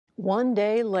One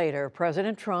day later,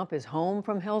 President Trump is home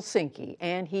from Helsinki,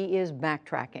 and he is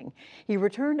backtracking. He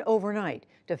returned overnight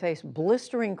to face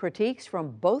blistering critiques from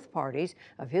both parties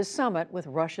of his summit with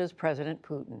Russia's President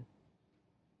Putin.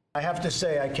 I have to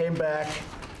say, I came back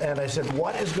and I said,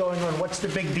 what is going on? What's the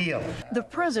big deal? The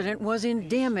president was in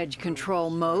damage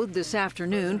control mode this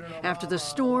afternoon after the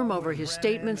storm over his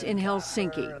statements in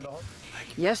Helsinki.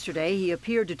 Yesterday, he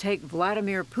appeared to take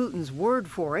Vladimir Putin's word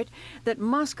for it that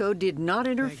Moscow did not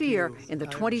interfere in the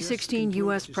 2016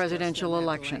 U.S. presidential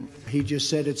election. He just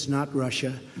said it's not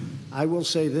Russia. I will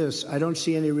say this, I don't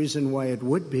see any reason why it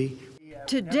would be.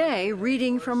 Today,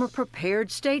 reading from a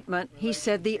prepared statement, he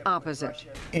said the opposite.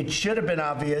 It should have been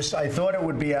obvious. I thought it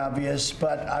would be obvious,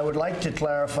 but I would like to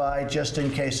clarify just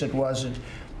in case it wasn't.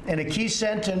 In a key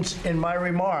sentence in my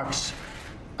remarks,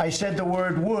 I said the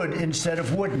word would instead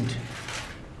of wouldn't.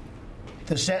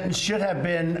 The sentence should have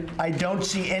been, I don't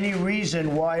see any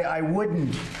reason why I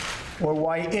wouldn't, or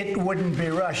why it wouldn't be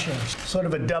Russia. Sort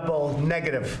of a double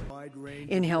negative.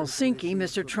 In Helsinki,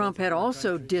 Mr. Trump had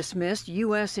also dismissed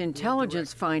U.S.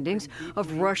 intelligence findings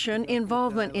of Russian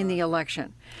involvement in the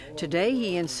election. Today,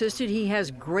 he insisted he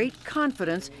has great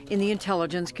confidence in the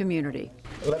intelligence community.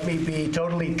 Let me be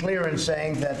totally clear in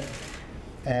saying that,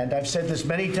 and I've said this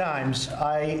many times,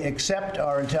 I accept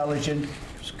our intelligence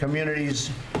community's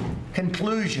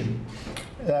conclusion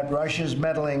that Russia's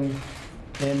meddling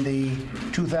in the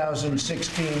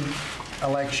 2016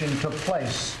 election took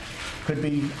place. Could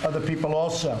be other people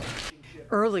also.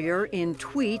 Earlier in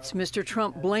tweets, Mr.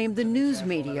 Trump blamed the news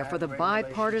media for the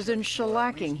bipartisan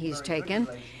shellacking he's taken.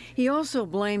 He also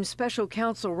blamed Special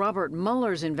Counsel Robert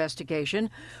Mueller's investigation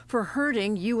for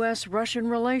hurting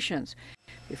U.S.-Russian relations.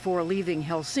 Before leaving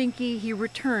Helsinki, he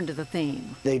returned to the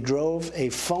theme. They drove a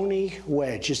phony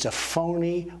wedge, just a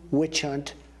phony witch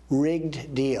hunt,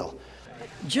 rigged deal.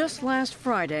 Just last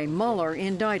Friday, Mueller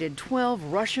indicted 12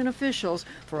 Russian officials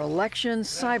for election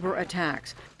cyber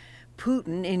attacks.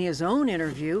 Putin, in his own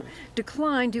interview,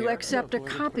 declined to accept a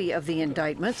copy of the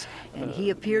indictments, and he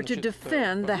appeared to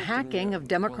defend the hacking of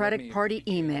Democratic Party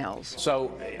emails.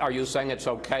 So are you saying it's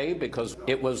okay because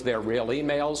it was their real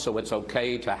emails, so it's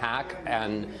okay to hack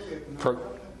and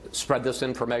spread this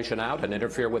information out and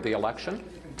interfere with the election?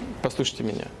 Послушайте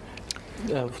меня.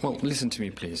 Well, listen to me,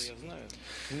 please.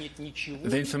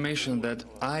 The information that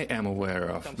I am aware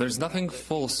of, there's nothing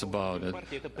false about it.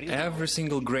 Every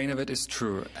single grain of it is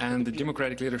true, and the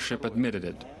Democratic leadership admitted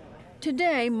it.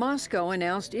 Today, Moscow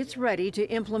announced it's ready to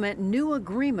implement new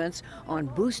agreements on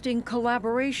boosting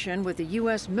collaboration with the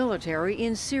U.S. military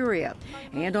in Syria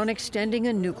and on extending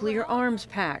a nuclear arms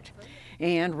pact.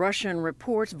 And Russian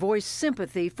reports voiced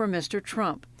sympathy for Mr.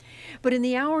 Trump. But in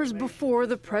the hours before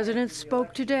the president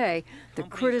spoke today, the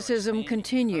criticism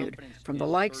continued from the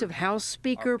likes of House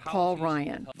Speaker Paul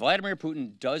Ryan. Vladimir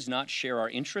Putin does not share our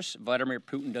interests. Vladimir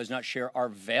Putin does not share our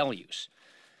values.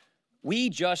 We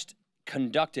just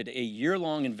conducted a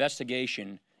year-long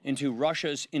investigation into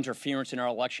Russia's interference in our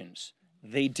elections.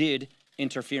 They did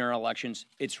interfere in our elections.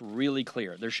 It's really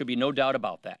clear. There should be no doubt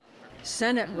about that.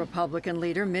 Senate Republican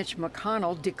leader Mitch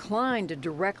McConnell declined to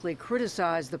directly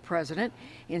criticize the president.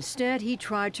 Instead, he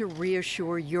tried to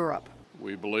reassure Europe.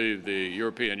 We believe the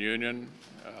European Union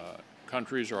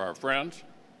countries are our friends,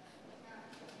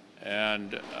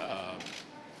 and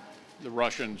the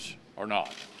Russians are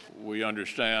not. We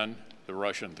understand the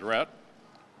Russian threat,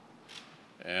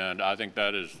 and I think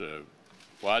that is the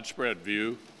widespread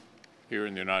view here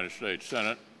in the United States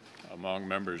Senate among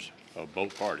members of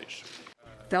both parties.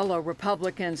 Fellow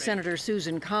Republican Senator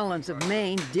Susan Collins of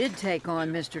Maine did take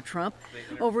on Mr. Trump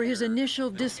over his initial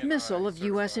dismissal of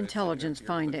U.S. intelligence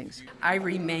findings. I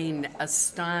remain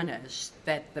astonished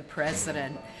that the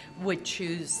president would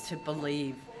choose to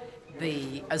believe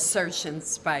the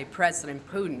assertions by President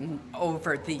Putin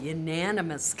over the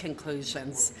unanimous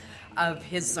conclusions of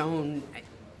his own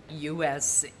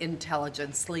U.S.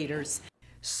 intelligence leaders.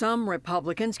 Some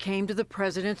Republicans came to the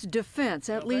president's defense,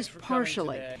 at least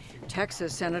partially.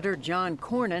 Texas Senator John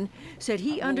Cornyn said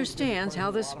he understands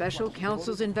how the special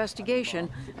counsel's investigation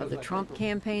of the Trump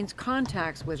campaign's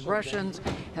contacts with Russians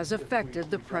has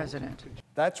affected the president.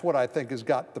 That's what I think has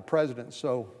got the president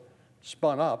so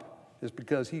spun up, is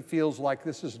because he feels like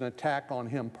this is an attack on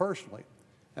him personally.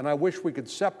 And I wish we could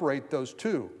separate those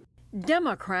two.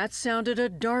 Democrats sounded a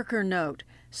darker note.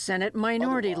 Senate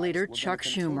Minority Leader Chuck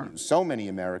Schumer. So many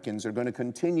Americans are going to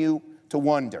continue to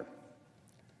wonder,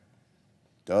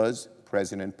 does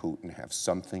President Putin have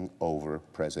something over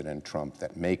President Trump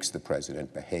that makes the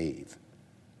president behave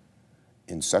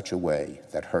in such a way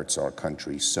that hurts our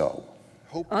country so?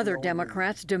 Other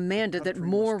Democrats demanded that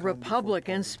more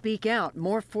Republicans speak out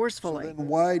more forcefully. So then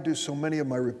why do so many of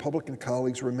my Republican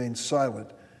colleagues remain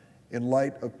silent in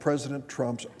light of President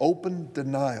Trump's open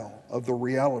denial of the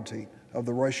reality of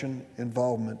the Russian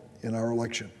involvement in our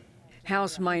election?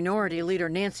 House Minority Leader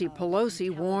Nancy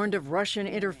Pelosi warned of Russian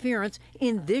interference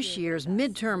in this year's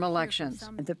midterm elections.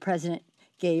 The president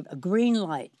gave a green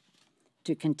light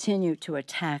to continue to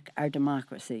attack our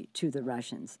democracy to the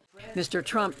Russians. Mr.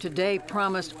 Trump today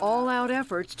promised all-out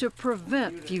efforts to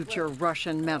prevent future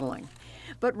Russian meddling.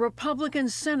 But Republican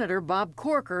Senator Bob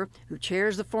Corker, who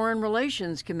chairs the Foreign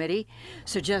Relations Committee,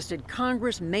 suggested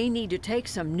Congress may need to take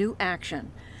some new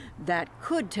action that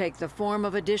could take the form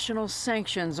of additional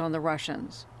sanctions on the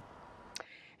Russians.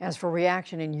 As for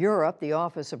reaction in Europe, the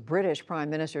office of British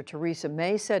Prime Minister Theresa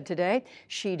May said today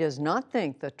she does not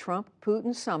think the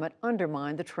Trump-Putin summit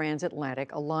undermined the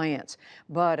transatlantic alliance.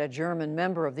 But a German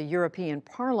member of the European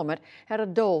Parliament had a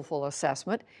doleful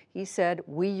assessment. He said,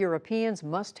 "We Europeans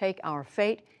must take our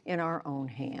fate in our own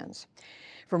hands."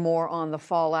 For more on the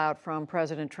fallout from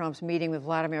President Trump's meeting with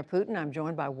Vladimir Putin, I'm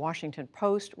joined by Washington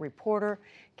Post reporter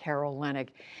Carol Leonnig.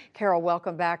 Carol,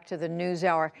 welcome back to the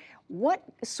NewsHour. What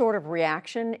sort of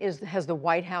reaction has the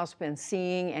White House been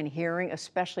seeing and hearing,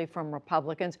 especially from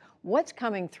Republicans? What's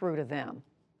coming through to them?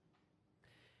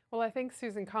 Well, I think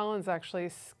Susan Collins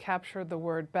actually captured the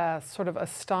word best, sort of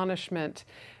astonishment.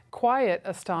 Quiet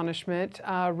astonishment,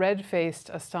 red-faced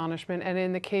astonishment, and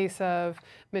in the case of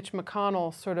Mitch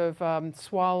McConnell, sort of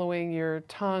swallowing your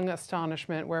tongue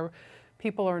astonishment, where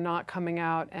people are not coming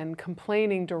out and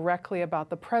complaining directly about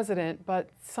the president, but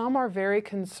some are very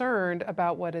concerned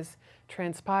about what has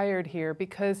transpired here,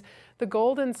 because the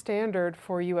golden standard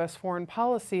for U.S. foreign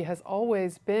policy has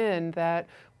always been that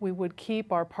we would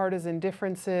keep our partisan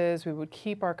differences, we would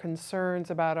keep our concerns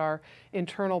about our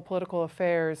internal political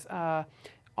affairs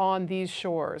on these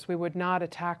shores. We would not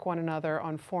attack one another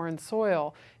on foreign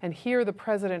soil. And here the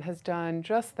president has done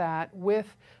just that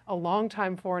with a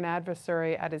longtime foreign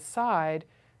adversary at his side,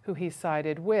 who he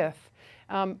sided with.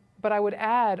 But I would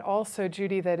add also,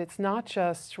 Judy, that it's not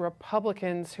just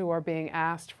Republicans who are being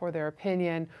asked for their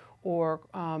opinion or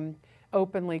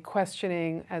openly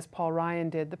questioning, as Paul Ryan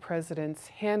did, the president's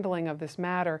handling of this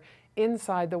matter.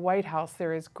 Inside the White House,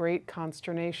 there is great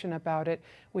consternation about it.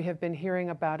 We have been hearing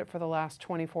about it for the last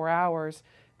 24 hours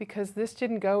because this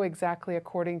didn't go exactly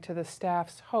according to the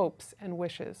staff's hopes and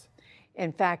wishes.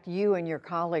 In fact, you and your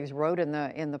colleagues wrote in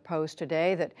the Post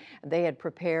today that they had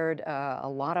prepared a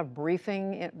lot of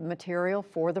briefing material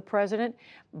for the president,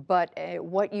 but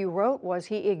what you wrote was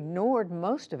he ignored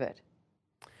most of it.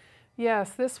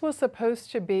 Yes, this was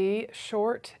supposed to be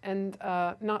short and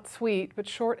not sweet, but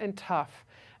short and tough.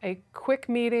 A quick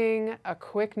meeting, a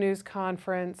quick news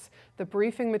conference, the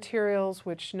briefing materials,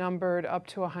 which numbered up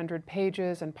to 100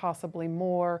 pages and possibly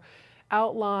more,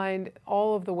 outlined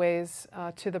all of the ways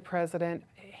to the president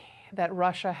that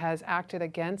Russia has acted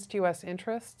against U.S.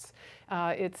 interests,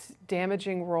 its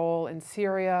damaging role in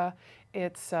Syria,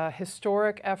 its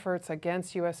historic efforts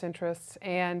against U.S. interests,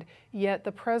 and yet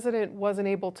the president wasn't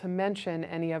able to mention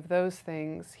any of those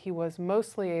things. He was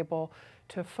mostly able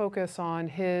to focus on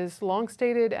his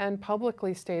long-stated and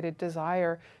publicly stated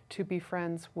desire to be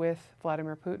friends with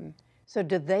Vladimir Putin. So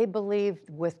did they believe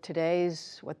with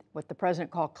today's, what the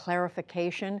president called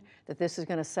clarification, that this is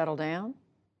going to settle down?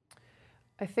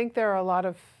 I think there are a lot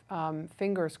of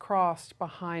fingers crossed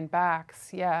behind backs,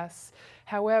 yes.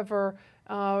 However,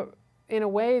 in a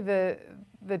way,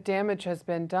 the damage has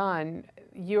been done.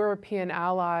 European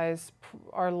allies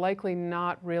are likely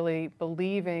not really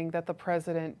believing that the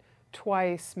president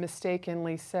twice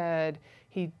mistakenly said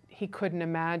he couldn't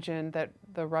imagine that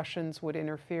the Russians would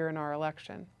interfere in our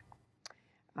election.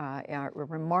 A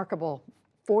remarkable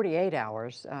 48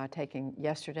 hours taking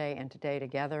yesterday and today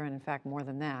together, and in fact more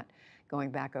than that,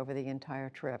 going back over the entire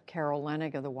trip. Carol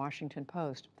Leonnig of the Washington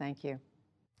Post, thank you.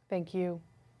 Thank you.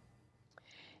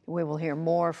 We will hear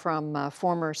more from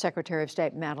former Secretary of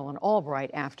State Madeleine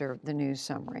Albright after the news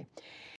summary.